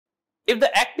if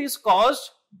the act is caused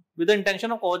with the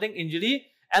intention of causing injury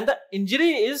and the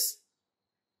injury is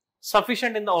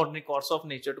sufficient in the ordinary course of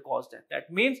nature to cause death. That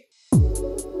means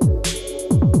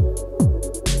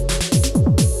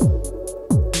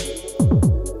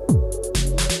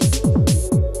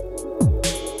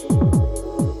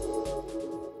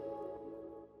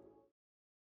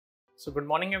so good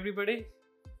morning everybody.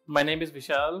 My name is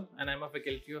Vishal and I am a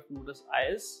faculty of PLUTUS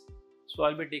IAS. So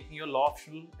I'll be taking your law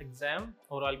optional exam,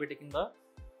 or I'll be taking the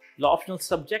law optional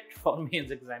subject for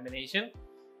mains examination.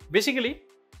 Basically,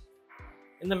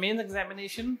 in the mains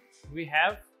examination, we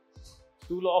have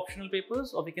two law optional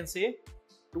papers, or we can say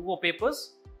two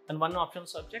papers and one optional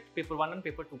subject, paper 1 and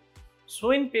paper 2.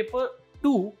 So in paper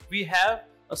 2, we have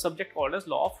a subject called as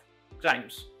law of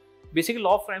crimes. Basically,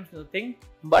 law of crimes is nothing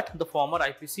but the former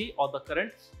IPC or the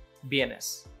current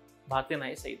BNS, Bharatiya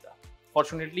Nyaya Sanhita.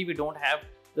 Fortunately, we don't have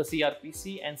the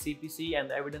CRPC and CPC and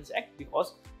the Evidence Act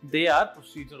because they are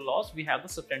procedural laws. We have the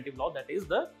substantive law, that is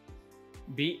the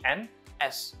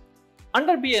BNS.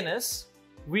 Under BNS,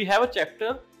 we have a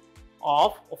chapter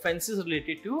of offences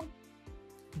related to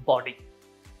body.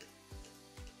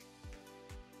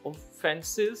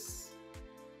 Offences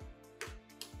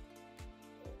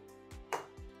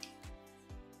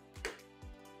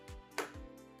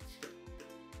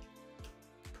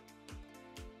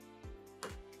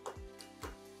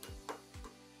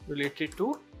related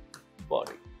to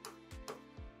body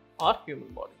or human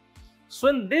body. So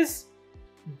in this,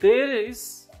 there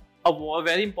is a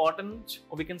very important,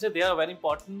 or we can say there are very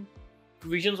important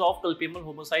provisions of culpable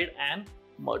homicide and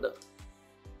murder,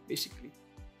 basically.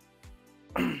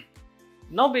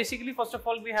 Now, basically, first of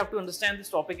all, we have to understand this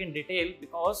topic in detail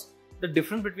because the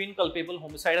difference between culpable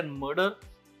homicide and murder,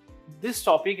 this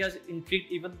topic has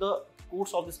intrigued even the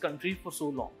courts of this country for so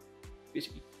long,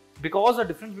 basically. Because the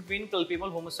difference between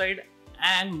culpable homicide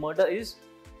and murder is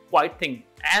quite thin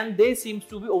and they seem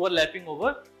to be overlapping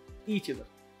over each other.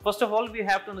 First of all, we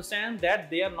have to understand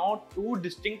that they are not two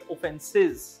distinct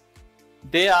offences.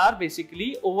 They are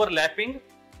basically overlapping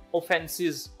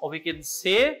offences, or we can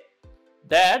say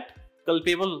that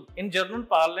culpable, in general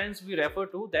parlance, we refer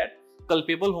to that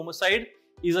culpable homicide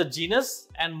is a genus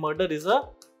and murder is a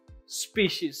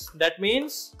species. That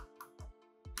means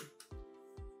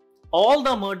all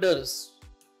the murders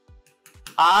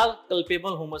are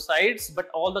culpable homicides, but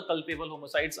all the culpable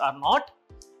homicides are not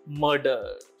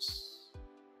murders.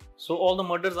 So all the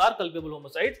murders are culpable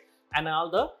homicides and all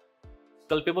the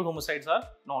culpable homicides are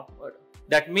not murder.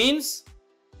 That means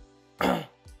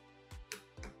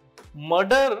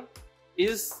murder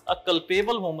is a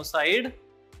culpable homicide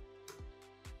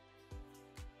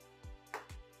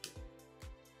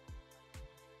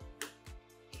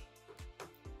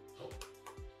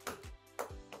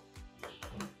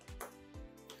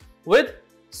with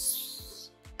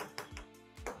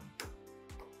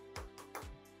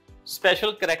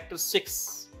special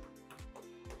characteristics,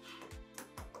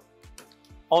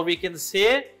 or we can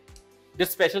say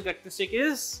this special characteristic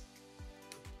is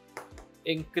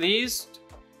increased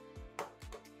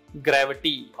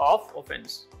gravity of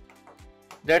offense.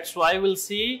 That's why we'll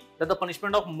see that the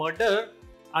punishment of murder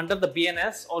under the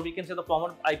BNS, or we can say the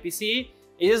former IPC,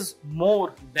 is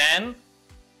more than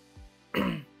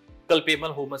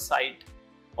culpable homicide,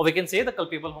 or we can say the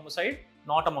culpable homicide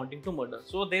not amounting to murder.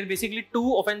 So there are basically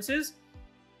two offences,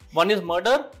 one is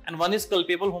murder and one is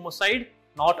culpable homicide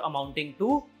not amounting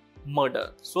to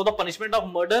murder. So the punishment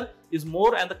of murder is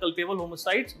more and the culpable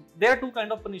homicides, there are two kind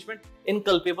of punishment in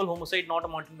culpable homicide not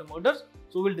amounting to murder.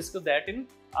 So we'll discuss that in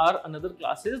our another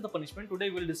classes, the punishment.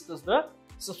 Today we'll discuss the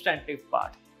substantive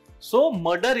part. So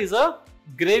murder is a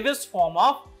gravest form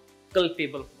of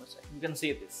culpable homicide, you can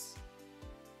say this.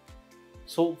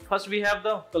 So first we have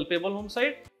the culpable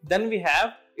homicide, then we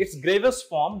have its gravest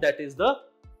form, that is the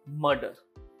murder.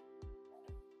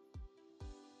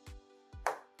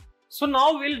 So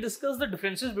now we'll discuss the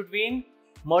differences between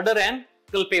murder and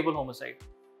culpable homicide.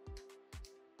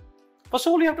 First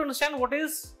of all, you have to understand what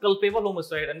is culpable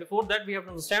homicide, and before that we have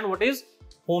to understand what is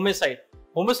homicide.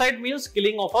 Homicide means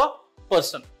killing of a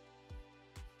person.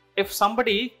 If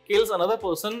somebody kills another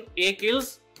person, A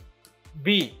kills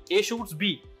B, A shoots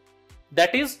B,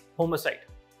 that is homicide.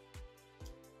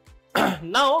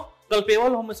 Now,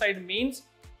 culpable homicide means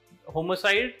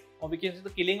homicide, or we can say the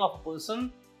killing of a person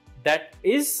that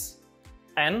is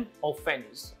an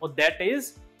offense, or that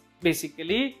is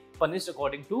basically punished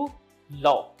according to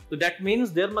law. So that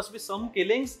means there must be some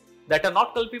killings that are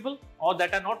not culpable or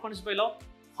that are not punished by law.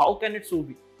 How can it so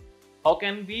be? How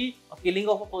can be a killing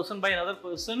of a person by another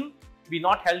person be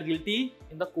not held guilty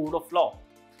in the court of law?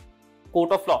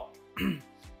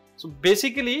 So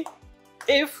basically,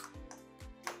 if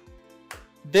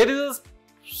there is a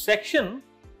section,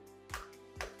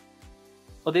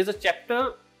 or there is a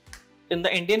chapter in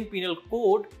the Indian Penal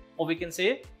Code, or we can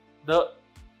say the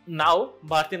now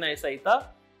Bharatiya Nyaya Sanhita,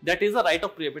 that is the right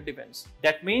of private defense.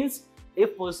 That means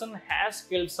if person has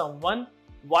killed someone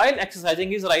while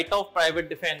exercising his right of private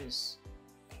defense.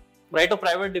 Right of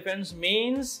private defense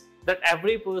means that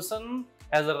every person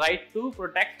has a right to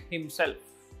protect himself.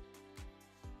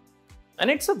 And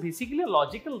it's basically a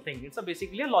logical thing. It's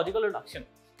basically a logical deduction.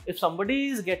 If somebody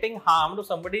is getting harmed, or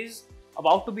somebody is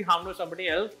about to be harmed by somebody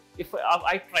else, if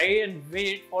I try and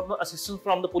wait for the assistance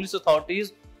from the police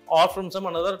authorities or from some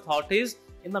other authorities,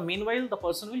 in the meanwhile, the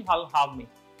person will harm me.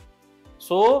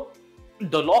 So,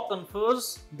 the law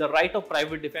confers the right of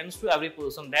private defense to every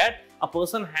person, that a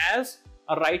person has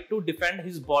a right to defend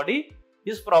his body,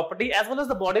 his property, as well as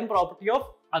the body and property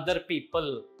of other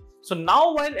people. So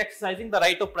now, while exercising the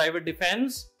right of private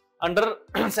defense under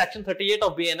section 38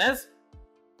 of BNS,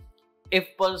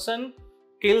 if person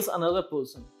kills another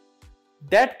person,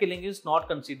 that killing is not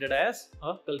considered as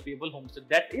a culpable homicide.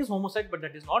 That is homicide, but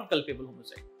that is not culpable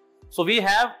homicide. So we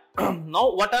have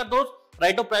now, what are those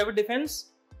right of private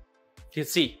defense? You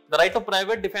see, the right of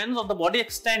private defense of the body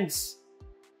extends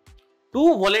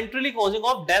to voluntarily causing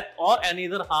of death or any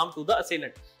other harm to the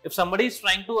assailant. If somebody is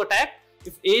trying to attack,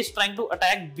 if A is trying to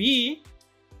attack B,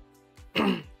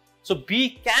 so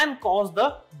B can cause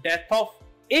the death of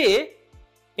A.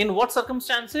 In what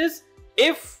circumstances?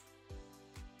 If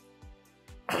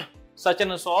such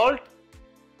an assault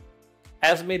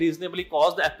has may reasonably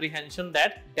cause the apprehension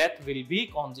that death will be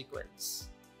consequence.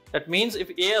 That means if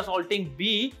A assaulting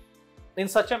B in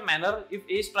such a manner, if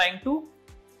A is trying to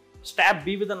stab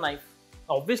B with a knife,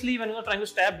 obviously when you are trying to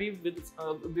stab B with,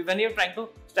 when you are trying to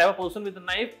stab a person with a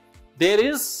knife, there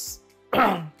is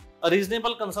a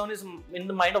reasonable concern is in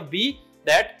the mind of B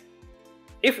that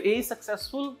if A is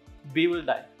successful, B will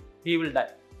die. He will die.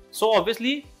 So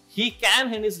obviously he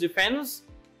can, in his defense,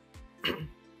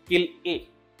 kill A.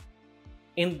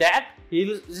 In that, he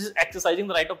is exercising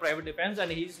the right of private defense and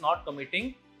he is not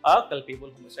committing a culpable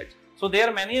homicide. So there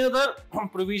are many other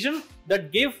provisions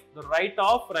that give the right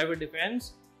of private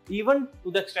defense even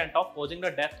to the extent of causing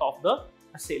the death of the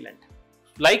assailant.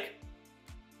 Like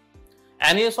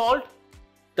any assault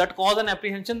that cause an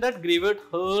apprehension that grievous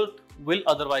hurt will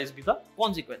otherwise be the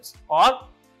consequence. Or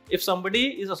if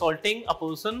somebody is assaulting a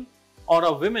person or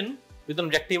a woman with an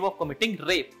objective of committing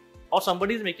rape, or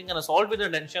somebody is making an assault with the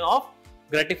intention of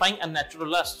gratifying unnatural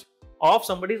lust, or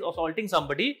somebody is assaulting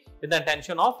somebody with the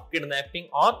intention of kidnapping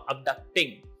or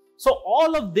abducting. So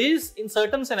all of this, in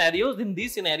certain scenarios, in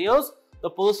these scenarios, the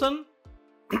person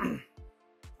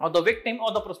or the victim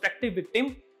or the prospective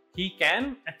victim, he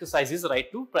can exercise his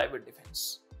right to private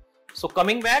defense. So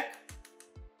coming back,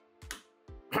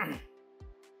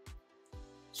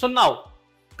 so now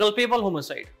culpable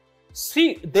homicide.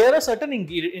 See, there are certain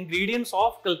ingredients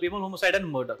of culpable homicide and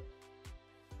murder.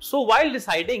 So while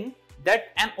deciding that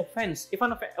an offense, if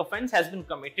an offense has been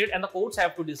committed, and the courts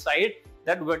have to decide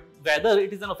that whether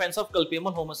it is an offense of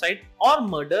culpable homicide or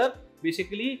murder,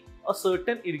 basically a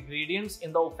certain ingredients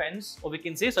in the offense, or we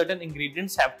can say certain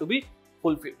ingredients have to be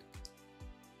fulfilled.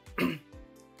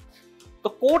 The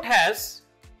court has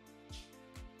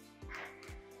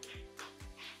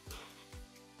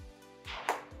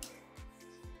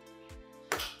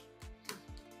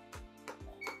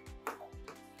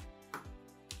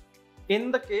in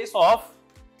the case of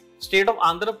state of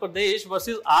Andhra Pradesh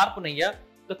versus R. Punaiya,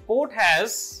 the court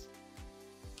has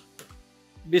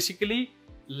basically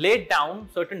laid down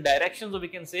certain directions, or we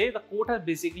can say the court has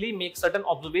basically made certain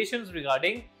observations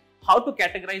regarding how to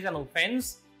categorize an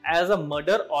offense as a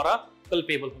murder or a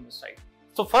culpable homicide.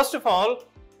 So first of all,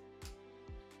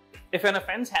 if an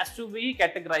offense has to be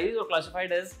categorized or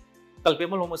classified as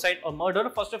culpable homicide or murder,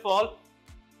 first of all,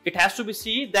 it has to be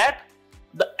seen that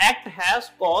the act has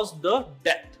caused the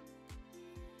death.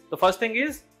 The first thing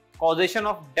is causation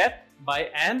of death by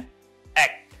an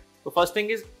act. The first thing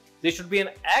is there should be an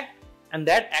act, and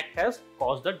that act has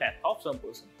caused the death of some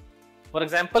person. For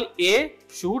example, A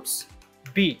shoots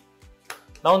B.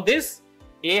 Now this,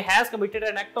 A has committed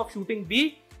an act of shooting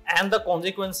B, and the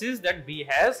consequence is that B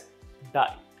has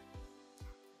died.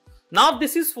 Now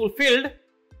this is fulfilled.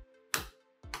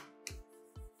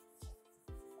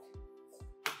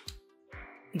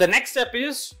 The next step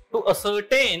is to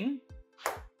ascertain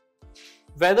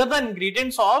whether the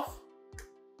ingredients of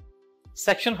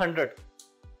section 100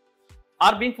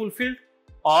 are being fulfilled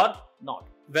or not.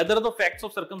 Whether the facts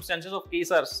or circumstances of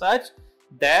case are such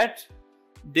that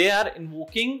they are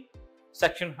invoking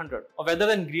section 100, or whether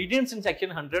the ingredients in section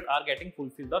 100 are getting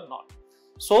fulfilled or not.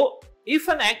 So if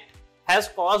an act has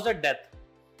caused a death,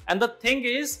 And the thing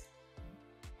is,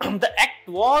 the act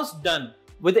was done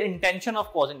with the intention of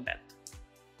causing death.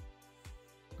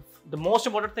 The most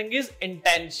important thing is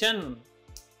intention.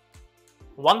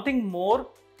 One thing more,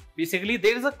 basically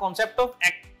there is a concept of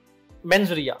act,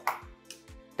 mens rea.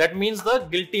 That means the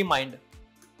guilty mind.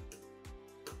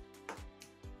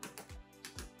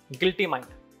 Guilty mind.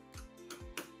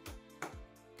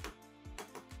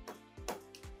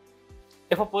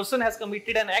 If a person has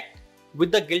committed an act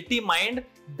with the guilty mind,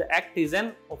 the act is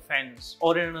an offense.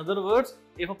 Or in other words,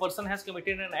 if a person has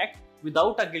committed an act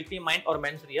without a guilty mind or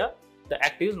mens rea, the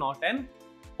act is not an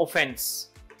offense.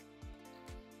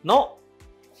 Now,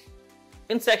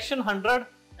 in section 100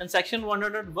 and section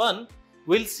 101,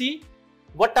 we'll see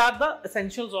what are the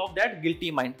essentials of that guilty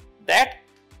mind. That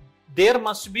there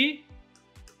must be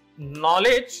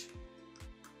knowledge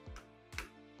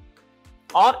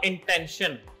or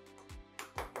intention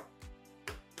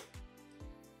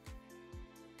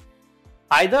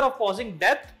either of causing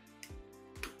death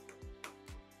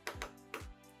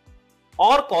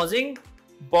or causing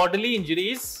bodily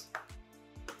injuries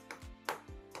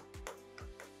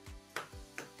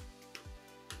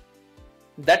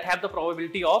that have the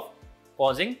probability of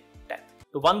causing death.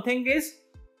 The one thing is,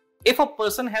 if a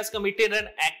person has committed an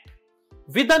act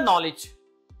with the knowledge,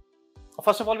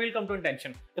 first of all we will come to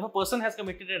intention. If a person has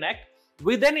committed an act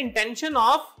with an intention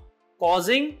of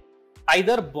causing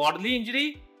either bodily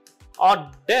injury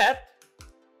or death,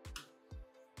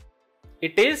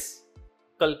 it is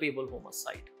culpable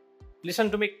homicide.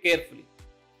 Listen to me carefully.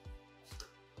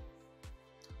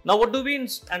 Now, what do we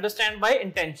understand by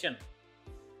intention?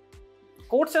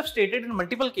 Courts have stated in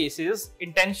multiple cases,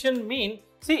 intention mean,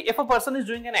 see, if a person is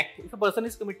doing an act, if a person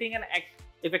is committing an act,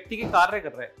 एक व्यक्ति के कार्य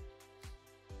कर रहा है,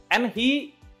 and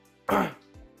he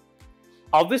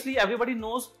obviously everybody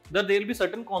knows that there will be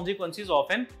certain consequences of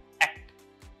an act.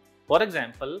 For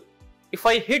example, if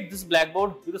I hit this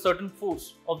blackboard with a certain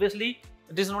force, obviously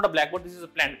this is not a blackboard, this is a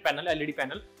panel, LED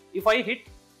panel. If I hit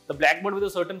the blackboard with a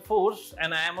certain force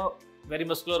and I am a very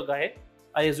muscular guy,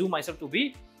 I assume myself to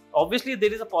be, obviously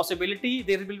there is a possibility,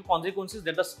 there will be consequences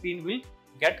that the screen will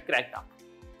get cracked up.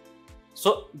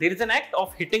 So there is an act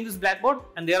of hitting this blackboard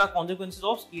and there are consequences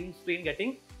of screen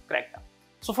getting cracked up.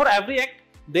 So for every act,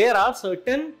 there are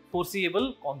certain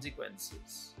foreseeable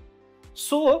consequences.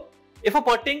 So if a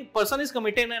person is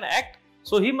committing an act,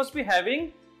 so he must be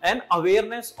having an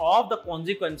awareness of the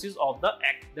consequences of the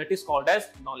act, that is called as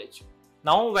knowledge.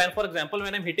 Now, when, for example,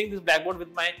 when I'm hitting this blackboard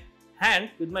with my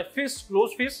hand, with my fist,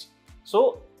 closed fist,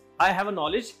 so I have a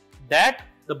knowledge that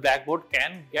the blackboard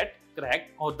can get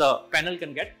cracked or the panel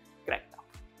can get cracked up.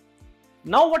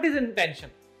 Now, what is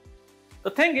intention? The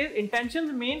thing is,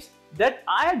 intention means that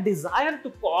I desire to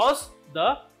cause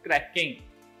the cracking.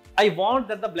 I want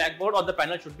that the blackboard or the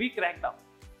panel should be cracked up.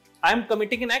 I am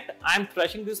committing an act, I am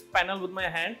thrashing this panel with my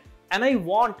hand and I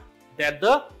want that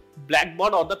the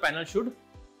blackboard or the panel should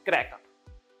crack up.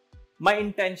 My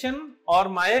intention or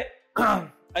my,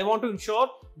 I want to ensure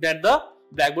that the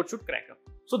blackboard should crack up.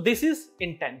 So this is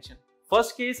intention.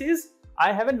 First case is,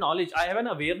 I have a knowledge, I have an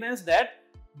awareness that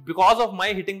because of my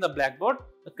hitting the blackboard,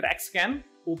 the cracks can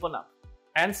open up.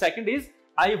 And second is,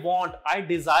 I want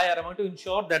to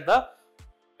ensure that the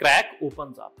crack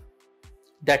opens up.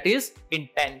 That is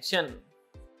intention.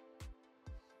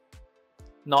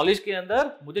 Knowledge के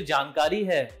अंदर मुझे जानकारी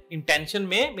है, intention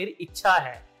में मेरी इच्छा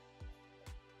है.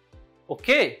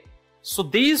 Okay, so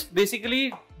these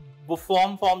basically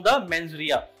form the mens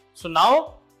rea. So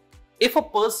now, if a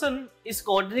person is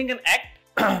causing an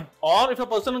act or if a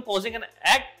person is causing an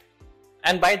act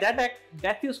and by that act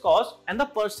death is caused and the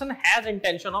person has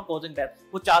intention of causing death,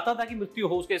 वो चाहता था कि मृत्यु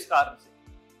हो उसके इस कारण से,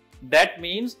 that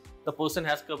means the person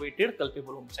has committed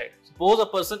culpable homicide. Suppose a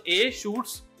person A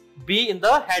shoots B in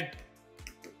the head.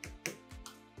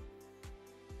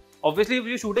 Obviously, if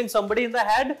you're shooting somebody in the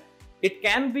head, it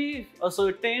can be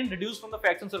ascertained, reduced from the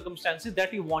facts and circumstances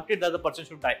that you wanted that the person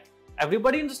should die.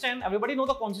 Everybody understand, everybody know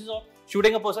the consequences of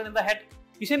shooting a person in the head.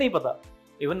 किसे नहीं पता.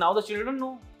 Even now the children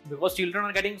know, because children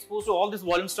are getting exposed to all this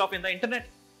violent stuff in the internet.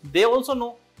 They also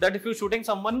know that if you're shooting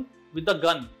someone with the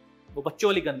gun, वो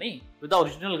बच्चों वाली gun नहीं, with the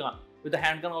original gun, with the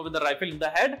handgun or with the rifle in the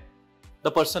head,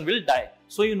 the person will die.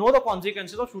 So you know the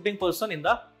consequences of shooting person in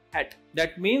the head.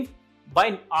 That means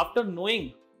after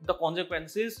knowing the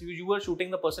consequences, you are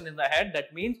shooting the person in the head.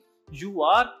 That means you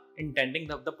are intending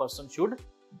that the person should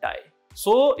die.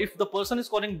 So if the person is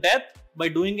causing death by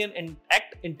doing an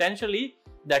act intentionally,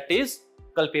 that is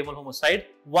culpable homicide.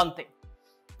 One thing.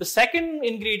 The second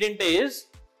ingredient is,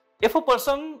 if a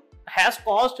person has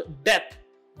caused death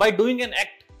by doing an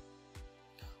act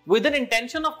with an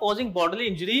intention of causing bodily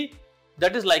injury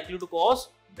that is likely to cause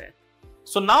death.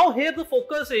 So now here the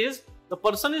focus is the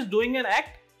person is doing an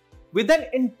act with an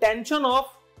intention of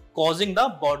causing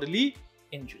the bodily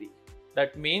injury.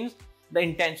 That means the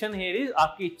intention here is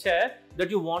आपकी इच्छा है that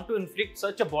you want to inflict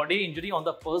such a body injury on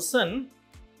the person.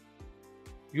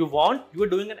 You are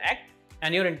doing an act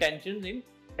and your intention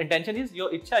is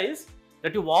your इच्छा is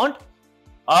that you want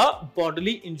a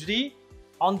bodily injury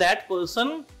on that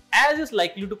person as is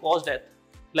likely to cause death.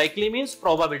 Likely means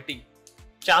probability,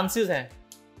 chances हैं.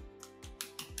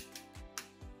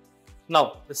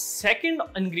 Now the second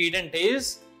ingredient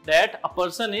is that a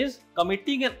person is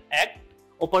committing an act,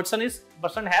 or person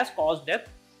has caused death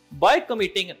by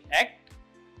committing an act,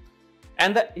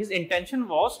 and his intention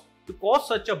was to cause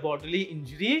such a bodily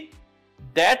injury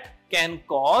that can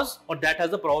cause or that has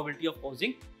the probability of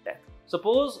causing death.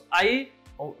 Suppose I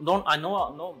don't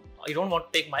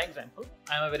want to take my example.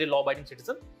 I am a very law-abiding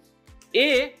citizen.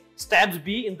 A stabs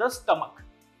B in the stomach.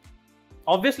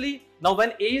 Obviously, now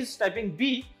when A is stabbing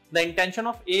B, the intention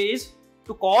of A is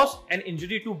to cause an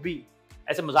injury to B.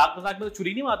 ऐसे मजाक में तो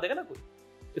छुरी नहीं मार देगा ना कोई.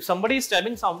 If somebody is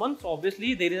stabbing someone, so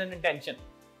obviously there is an intention.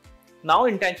 Now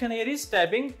intention here is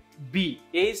stabbing B.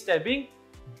 A is stabbing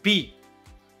B.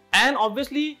 And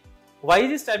obviously, why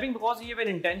is he stabbing? Because he have an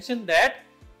intention that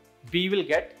B will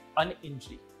get an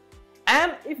injury.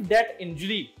 And if that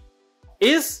injury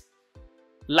is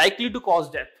likely to cause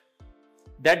death,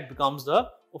 that becomes the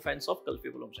offense of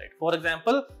culpable homicide. For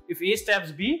example, if A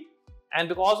stabs B and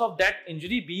because of that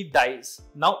injury B dies.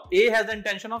 Now A has the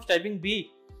intention of stabbing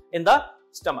B in the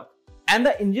stomach, and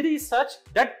the injury is such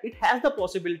that it has the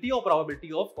possibility or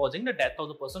probability of causing the death of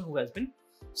the person who has been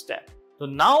stabbed. So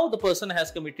now the person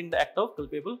has committed the act of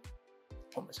culpable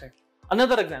homicide.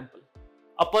 Another example,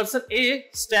 a person A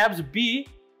stabs B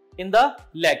in the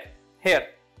leg, here.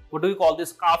 What do we call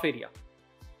this? Calf area.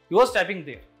 You are stabbing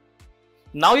there.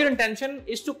 Now your intention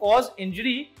is to cause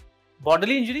injury,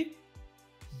 bodily injury,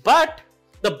 but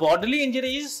the bodily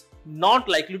injury is not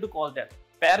likely to cause death.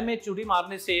 पैर में चूड़ी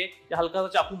मारने से या हल्का सा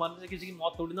चाकू मारने से किसी की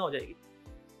मौत थोड़ी ना हो जाएगी.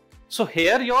 So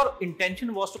here your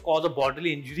intention was to cause a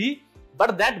bodily injury,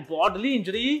 but that bodily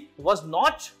injury was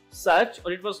not such,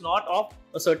 or it was not of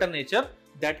a certain nature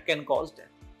that can cause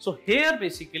death. So here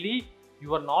basically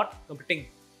you are not committing.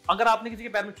 अगर आपने किसी के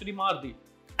पैर में चूड़ी मार दी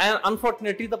and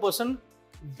unfortunately the person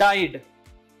died.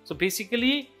 So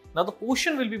basically now the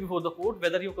question will be before the court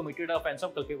whether you committed an offense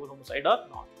of culpable homicide or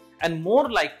not. And more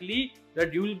likely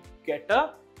that you will get a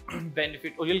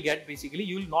benefit, or you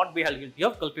will not be held guilty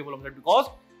of culpable homicide, because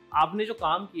आपने जो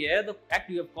काम किया है, the act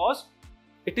you have caused,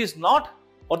 it is not,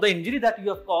 or the injury that you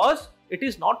have caused, it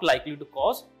is not likely to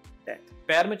cause death.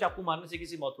 पैर में चाकू मारने से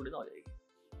किसी मौत थोड़ी ना हो जाएगी,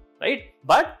 right?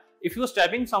 But if you are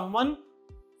stabbing someone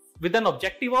with an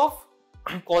objective of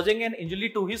causing an injury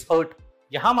to his hurt,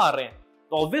 यहाँ मार रहे हैं,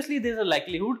 so obviously there is a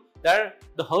likelihood that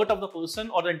the hurt of the person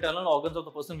or the internal organs of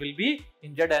the person will be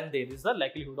injured, and there is the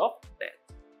likelihood of death.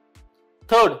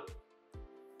 Third,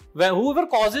 when whoever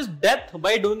causes death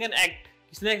by doing an act,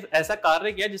 किसने ऐसा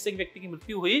कार्य किया जिससे एक व्यक्ति की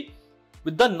मृत्यु हुई,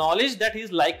 with the knowledge that he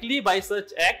is likely by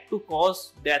such act to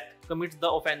cause death, commits the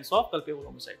offense of culpable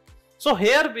homicide. So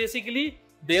here basically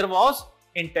there was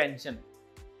intention.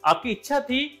 आपकी इच्छा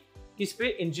थी किस पे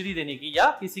इंजरी देने की या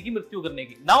किसी की मृत्यु करने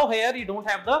की. Now here you don't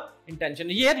have the intention.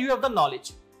 Here you have the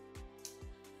knowledge.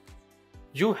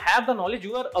 You have the knowledge.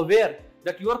 You are aware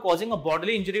that you are causing a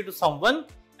bodily injury to someone,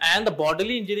 and the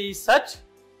bodily injury is such,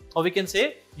 or we can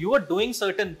say you are doing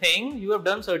certain thing, you have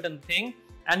done certain thing,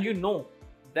 and you know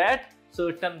that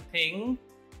certain thing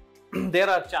there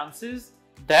are chances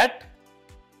that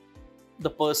the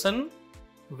person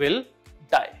will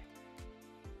die.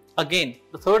 Again,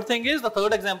 the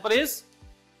third example is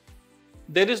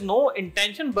there is no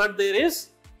intention but there is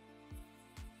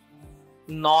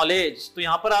knowledge. तो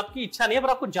यहां पर आपकी इच्छा नहीं है पर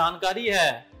आपको जानकारी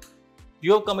है.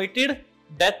 You have committed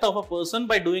death of a person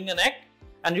by doing an act,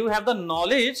 and you have the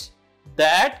knowledge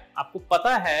that आपको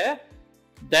पता है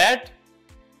that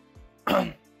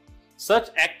such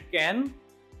act can,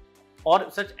 or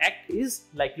such act is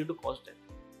likely to cause death.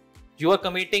 You are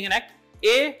committing an act.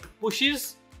 A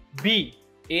pushes B.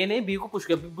 A ने B को push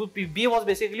किया. B was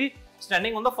basically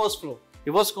standing on the first floor. He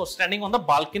was standing on the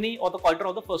balcony or the corridor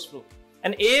of the first floor,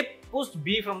 and A pushed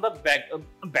B from the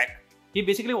back. He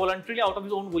basically voluntarily, out of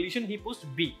his own volition, he pushed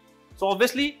B. So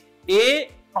obviously A,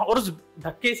 और उस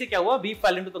धक्के से क्या हुआ, B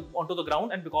fell onto the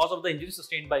ground, and because of the injury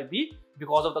sustained by B,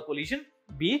 because of the collision,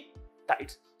 B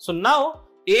died. So now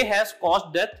A has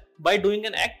caused death by doing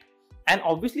an act, and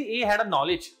obviously A had a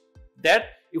knowledge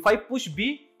that if I push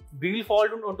B, B will fall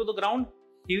onto the ground.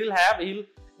 He will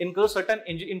incur certain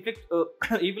injury,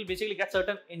 he will basically get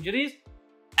certain injuries,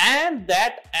 and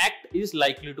that act is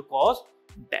likely to cause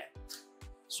death.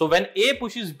 So when A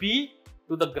pushes B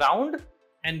to the ground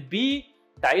and B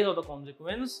dies of the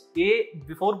consequence, A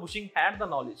before pushing had the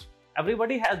knowledge.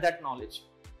 Everybody has that knowledge.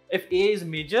 If A is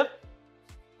major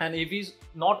and if he is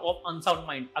not of unsound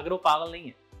mind, agar wo pagal nahi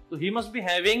hai, so he must be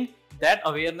having that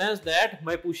awareness that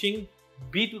by pushing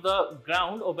B to the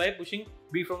ground or by pushing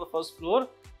B from the first floor,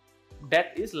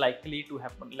 death is likely to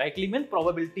happen. Likely means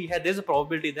probability hai. There is a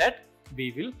probability that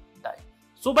B will die.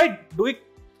 So by doing,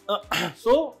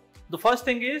 so the first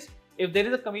thing is, if there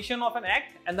is a commission of an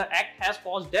act and the act has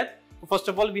caused death, first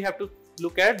of all we have to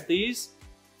look at these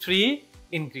three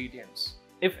ingredients.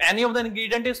 If any of the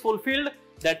ingredient is fulfilled,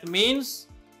 that means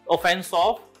offense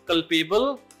of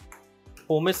culpable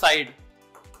homicide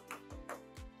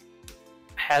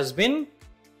has been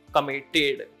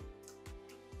committed.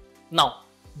 Now,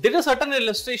 there are certain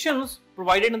illustrations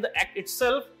provided in the act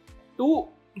itself to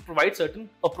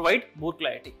provide more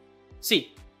clarity.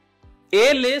 See,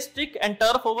 A lays stick and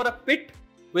turf over a pit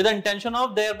with the intention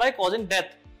of thereby causing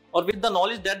death, or with the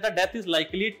knowledge that the death is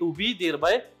likely to be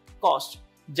thereby caused.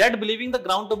 Z, believing the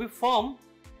ground to be firm,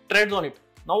 treads on it.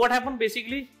 Now what happened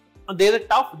basically? There is a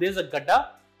tuff, there is a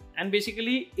gadda, and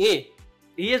basically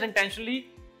he has intentionally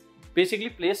basically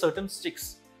placed certain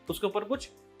sticks. उसके ऊपर कुछ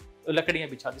लकड़ियां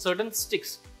बिछा दी, certain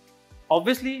sticks.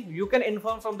 Obviously, you can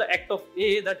infer from the act of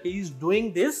A that he is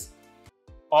doing this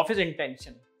of his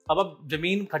intention. अब आप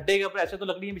जमीन खड्डे के ऊपर ऐसे तो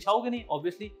लकड़ियां बिछाओगे नहीं.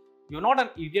 Obviously, you're not an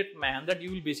idiot man that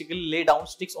you will basically lay down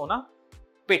sticks on a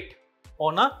pit,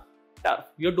 on a turf.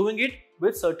 You're doing it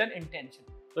with certain intention.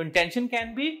 So intention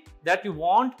can be that you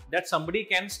want that somebody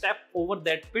can step over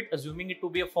that pit, assuming it to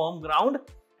be a firm ground,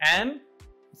 and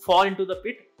fall into the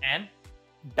pit and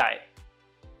die.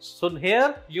 So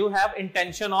here you have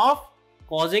intention of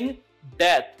causing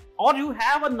death, or you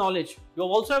have a knowledge. You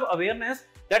also have awareness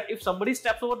that if somebody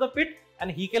steps over the pit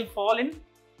and he can fall in,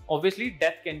 obviously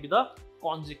death can be the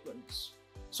consequence.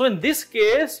 So in this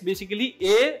case, basically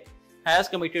A has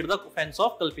committed the offense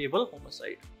of culpable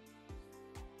homicide.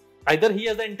 Either he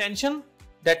has the intention,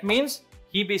 that means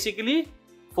he basically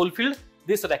fulfilled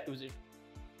this requisite,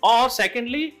 or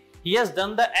secondly, he has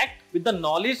done the act with the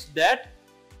knowledge that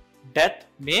death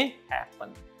may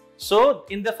happen. So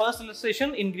in the first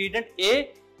illustration, ingredient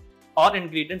A or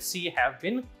ingredient C have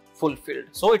been fulfilled.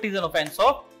 So it is an offense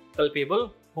of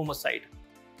culpable homicide.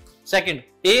 Second,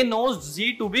 A knows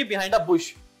Z to be behind a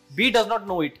bush. B does not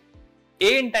know it.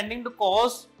 A intending to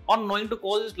cause or knowing to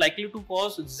cause is likely to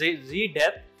cause Z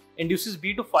death induces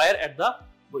B to fire at the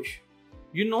bush.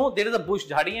 You know there is a bush,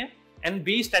 jhadi hai, and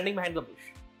B is standing behind the bush.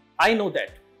 I know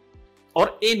that,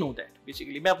 or A know that.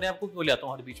 Basically, मैं अपने आप को क्यों ले आता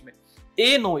हूँ हर बीच में?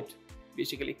 A know it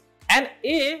basically, and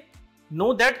A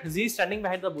know that Z is standing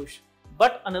behind the bush.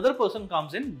 But another person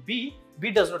comes in, B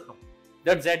does not know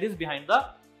that Z is behind the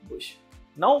bush.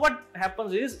 Now what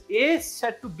happens is A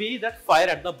said to B that fire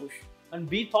at the bush, and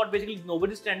B thought basically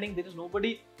nobody is standing, there is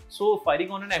nobody, so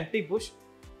firing on an empty bush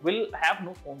will have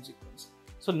no consequence.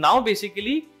 So now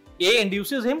basically A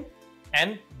induces him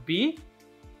and B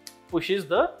pushes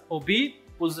B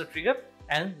pulls the trigger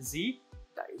and Z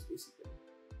dies basically.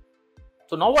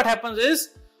 So now what happens is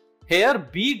here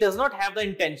B does not have the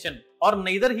intention or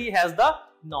neither he has the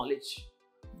knowledge.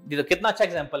 देखो कितना अच्छा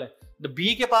example है. The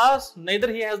B के पास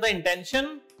neither he has the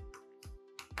intention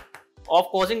of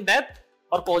causing death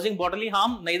or causing bodily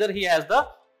harm, neither he has the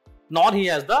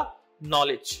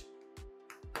knowledge.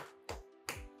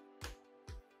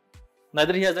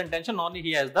 Neither he has the intention nor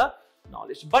he has the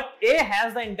knowledge. But A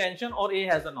has the intention or A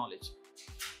has the knowledge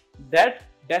that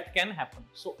death can happen.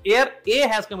 So here A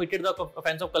has committed the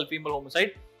offense of culpable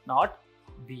homicide, not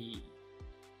B.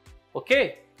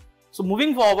 Okay. So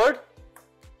moving forward,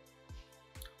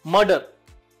 murder.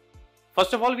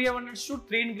 First of all, we have understood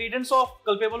three ingredients of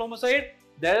culpable homicide.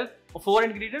 There are four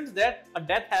ingredients: that a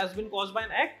death has been caused by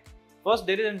an act. First,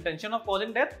 there is an intention of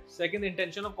causing death. Second, the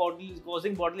intention of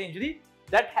causing bodily injury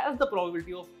that has the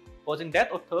probability of causing death.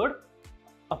 Or third,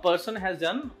 a person has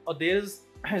done or there is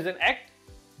an act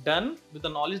done with the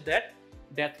knowledge that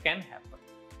death can happen.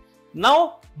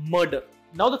 Now, murder.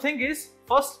 Now the thing is,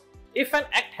 first, if an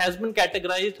act has been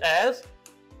categorized as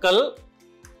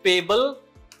culpable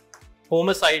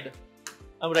homicide,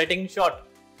 I'm writing in short.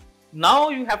 Now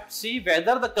you have to see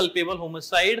whether the culpable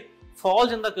homicide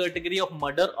falls in the category of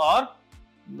murder or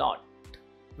not.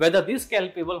 Whether this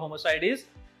culpable homicide is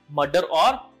murder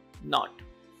or not.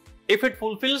 If it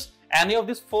fulfills any of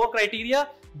these four criteria,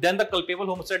 then the culpable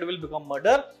homicide will become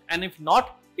murder, and if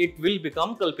not, it will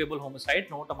become culpable homicide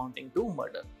not amounting to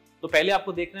murder. तो पहले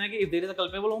आपको देखना है कि if there is a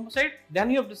culpable homicide, then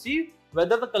you have to see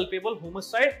whether the culpable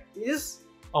homicide is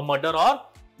a murder or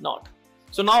not.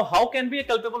 So now how can be a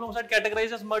culpable homicide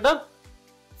categorized as murder?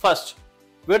 First,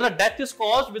 where the death is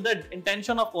caused with the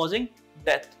intention of causing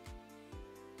death.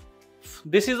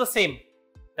 This is the same.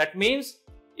 That means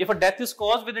if a death is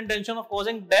caused with intention of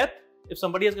causing death, if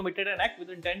somebody has committed an act with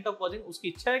the intent of causing, उसकी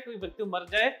इच्छा है कि व्यक्ति मर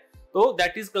जाए, तो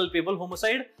that is culpable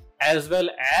homicide as well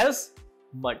as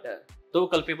murder. तो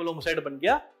culpable homicide बन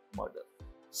गया murder.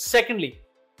 Secondly,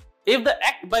 if the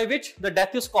act by which the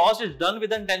death is caused is done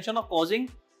with the intention of causing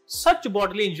such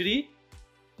bodily injury,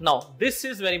 now this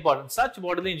is very important, such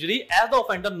bodily injury as the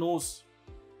offender knows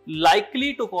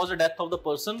likely to cause the death of the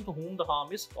person to whom the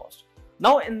harm is caused.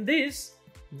 Now in this,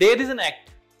 there is an act,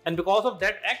 and because of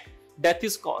that act, death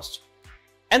is caused.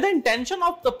 And the intention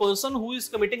of the person who is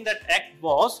committing that act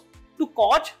was to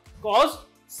cause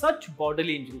such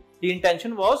bodily injury. The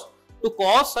intention was to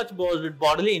cause such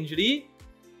bodily injury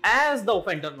as the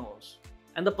offender knows.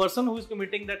 And the person who is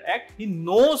committing that act, he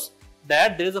knows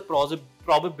that there is a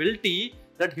probability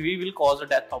that he will cause the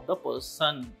death of the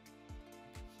person.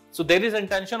 So there is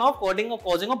intention of causing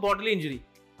a bodily injury.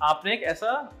 आपने एक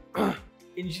ऐसा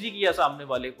injury किया सामने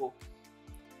वाले को,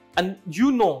 and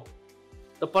you know,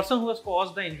 the person who has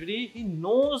caused the injury, he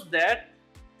knows that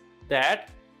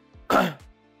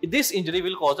this injury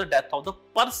will cause the death of the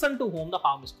person to whom the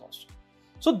harm is caused.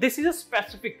 So this is a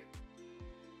specific.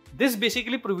 This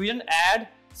basically provision add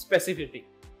specificity.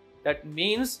 That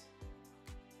means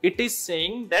it is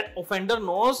saying that offender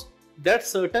knows that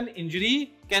certain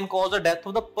injury can cause the death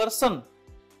of the person.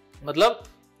 मतलब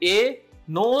A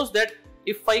knows that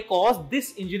if I cause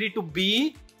this injury to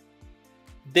B,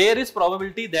 there is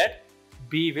probability that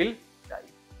B will die.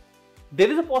 There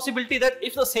is a possibility that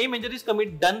if the same injury is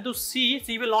done to C,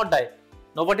 C will not die.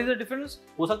 Now what is the difference?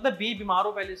 हो सकता है B बीमार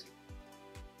हो पहले से.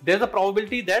 There is a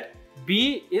probability that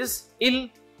B is ill.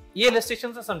 ये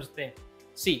illustration से समझते हैं.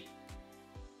 C.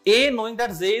 A knowing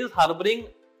that Z is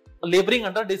laboring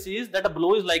under disease, that a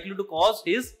blow is likely to cause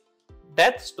his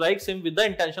death, strikes him with the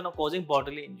intention of causing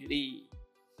bodily injury.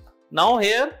 Now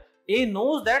here A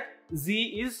knows that Z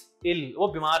is ill,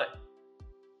 वो बीमार है,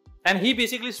 and he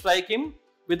basically strike him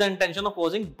with the intention of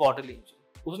causing bodily injury.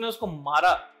 उसने उसको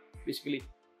मारा basically.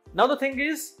 Now the thing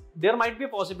is, there might be a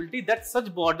possibility that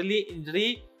such bodily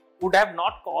injury would have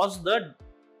not caused the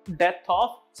death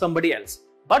of somebody else,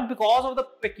 but because of the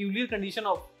peculiar condition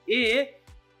of A,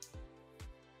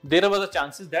 there was a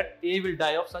chances that A will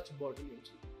die of such bodily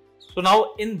injury. So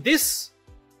now in this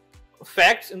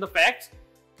facts,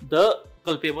 the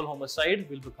culpable homicide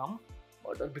will become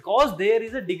murder, because there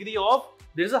is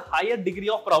a higher degree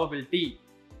of probability.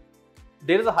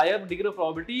 There is a higher degree of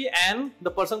probability, and the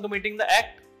person committing the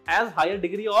act has higher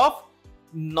degree of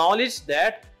knowledge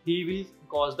that he will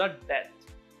cause the death.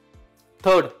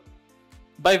 Third,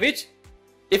 by which,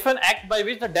 if an act by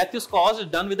which the death is caused is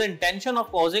done with the intention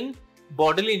of causing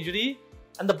bodily injury,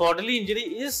 and the bodily injury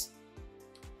is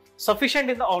sufficient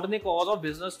in the ordinary course of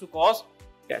business to cause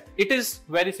death. It is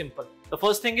very simple. The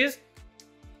first thing is,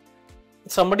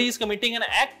 somebody is committing an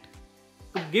act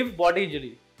to give body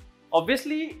injury.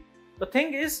 Obviously, the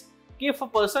thing is, if a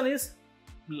person is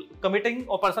committing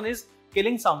or person is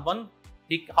killing someone,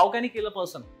 how can he kill a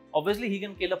person? Obviously, he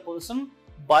can kill a person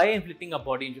by inflicting a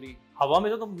body injury. हवा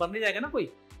में तो मर नहीं जाएगा ना कोई.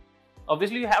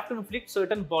 Obviously, you have to inflict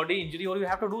certain body injury, or you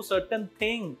have to do certain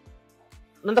thing.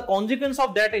 And the consequence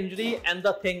of that injury and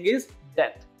the thing is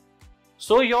death.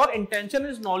 So your intention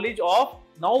is knowledge of,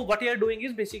 now what you are doing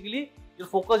is basically your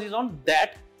focus is on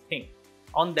that thing,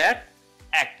 on that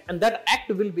act, and that act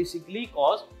will basically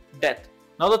cause death.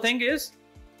 Now the thing is,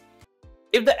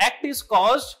 if the act is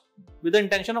caused with the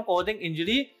intention of causing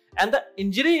injury, and the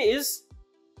injury is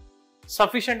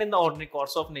sufficient in the ordinary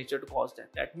course of nature to cause death,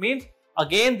 that means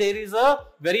again there is a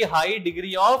very high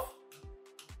degree of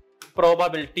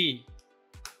probability.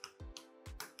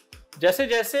 जैसे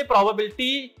जैसे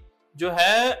probability जो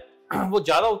है वो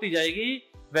ज्यादा होती जाएगी,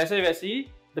 वैसे वैसे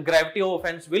the gravity of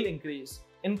offense will increase.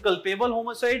 In culpable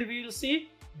homicide, we will see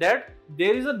that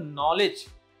there is a knowledge.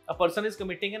 A person is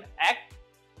committing an act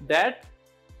that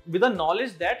with a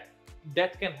knowledge that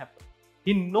death can happen.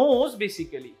 He knows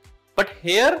basically, but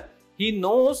here he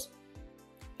knows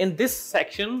in this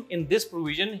section, in this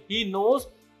provision, he knows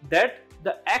that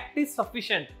the act is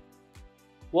sufficient.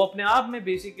 वो अपने आप में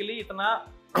basically इतना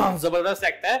जबरदस्त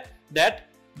act है that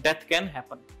death can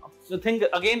happen. So think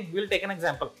again, we'll take an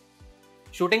example.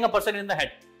 Shooting a person in the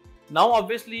head. Now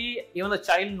obviously even the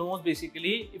child knows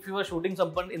basically if you are shooting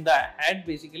someone in the head,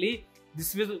 basically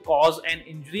this will cause an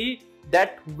injury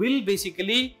that will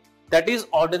basically, that is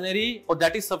ordinary or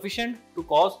that is sufficient to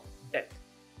cause death.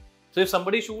 So if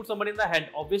somebody shoots somebody in the head,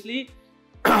 obviously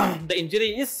the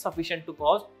injury is sufficient to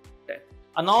cause death.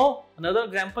 And now another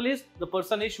example is the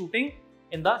person is shooting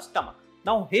in the stomach.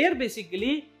 Now here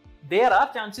basically there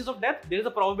are chances of death, there is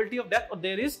a probability of death, or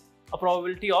there is a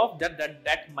probability of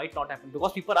that might not happen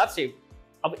because people are saved.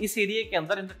 अब इस area के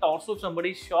अंदर in the torso if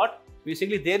somebody is shot,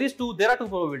 basically there are two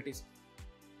probabilities.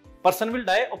 Person will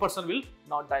die or person will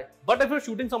not die. But if you're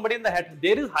shooting somebody in the head,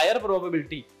 there is higher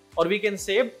probability, or we can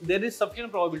say there is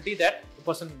sufficient probability that the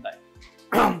person will die.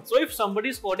 So if somebody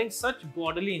is causing such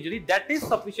bodily injury, that is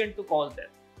sufficient to cause death.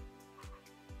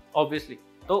 Obviously.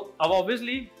 So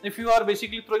obviously, if you are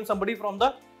basically throwing somebody from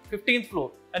the 15th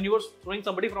floor and you are throwing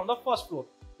somebody from the first floor,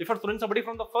 if you are throwing somebody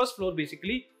from the first floor,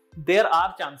 basically there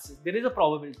are chances, there is a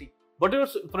probability. But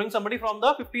if you are throwing somebody from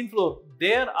the 15th floor,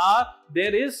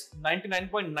 there is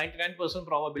 99.99%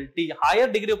 probability, higher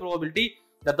degree of probability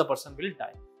that the person will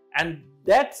die. And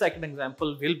that second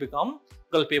example will become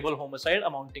culpable homicide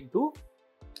amounting to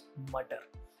murder.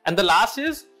 And the last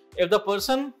is if the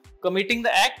person committing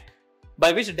the act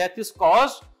by which death is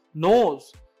caused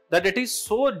knows that it is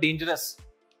so dangerous.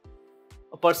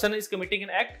 A person is committing an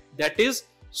act that is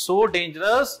so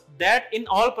dangerous that in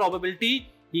all probability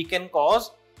he can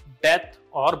cause death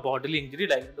or bodily injury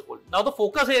like the cold. Now the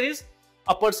focus here is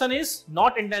a person is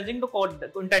not intending to cause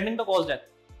death.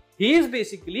 He is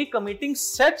basically committing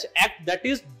such act that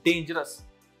is dangerous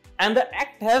and the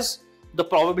act has the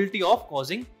probability of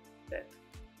causing death.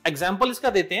 Example इसका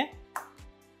देते हैं.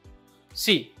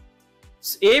 See,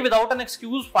 A without an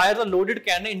excuse fires a loaded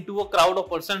cannon into a crowd of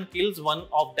person and kills one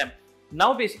of them.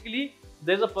 Now basically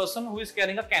there is a person who is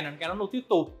carrying a cannon. Cannon होती है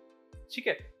तोप. ठीक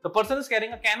है? The person is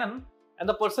carrying a cannon and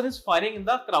the person is firing in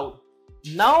the crowd.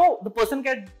 Now the person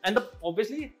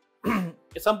obviously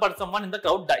someone in the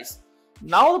crowd dies.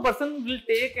 Now the person will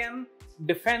take an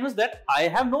defense that I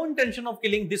have no intention of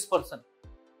killing this person.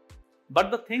 But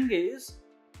the thing is,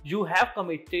 you have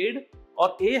committed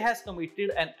or A has committed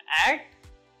an act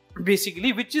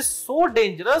basically which is so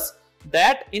dangerous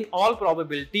that in all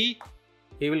probability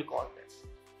he will cause death.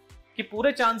 कि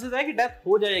पूरे chances है कि death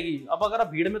हो जाएगी. अब अगर आप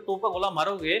भीड़ में तोप का गोला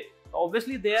मारोगे,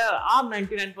 obviously there are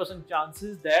 99%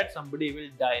 chances that somebody will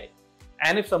die.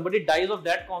 And if somebody dies of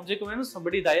that consequence,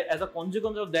 somebody dies as a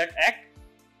consequence of that act,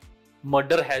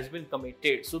 murder has been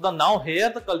committed. So now here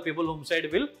the culpable homicide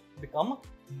will become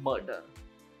murder.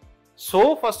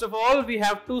 So first of all, we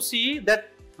have to see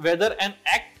that whether an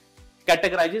act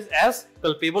categorizes as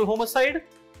culpable homicide,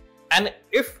 and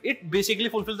if it basically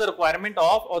fulfills the requirement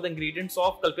of or the ingredients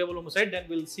of culpable homicide, then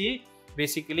we'll see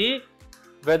basically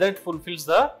whether it fulfills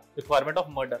the requirement of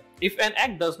murder. If an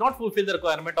act does not fulfill the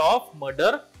requirement of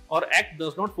murder or act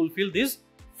does not fulfill these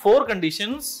 4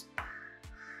 conditions,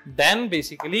 then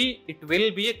basically it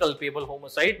will be a culpable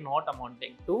homicide not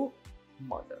amounting to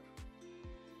murder.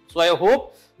 So I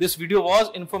hope this video was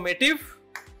informative.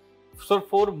 So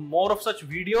for more of such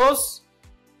videos,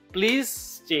 please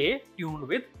stay tuned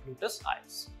with PLUTUS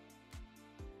IAS.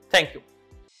 Thank you.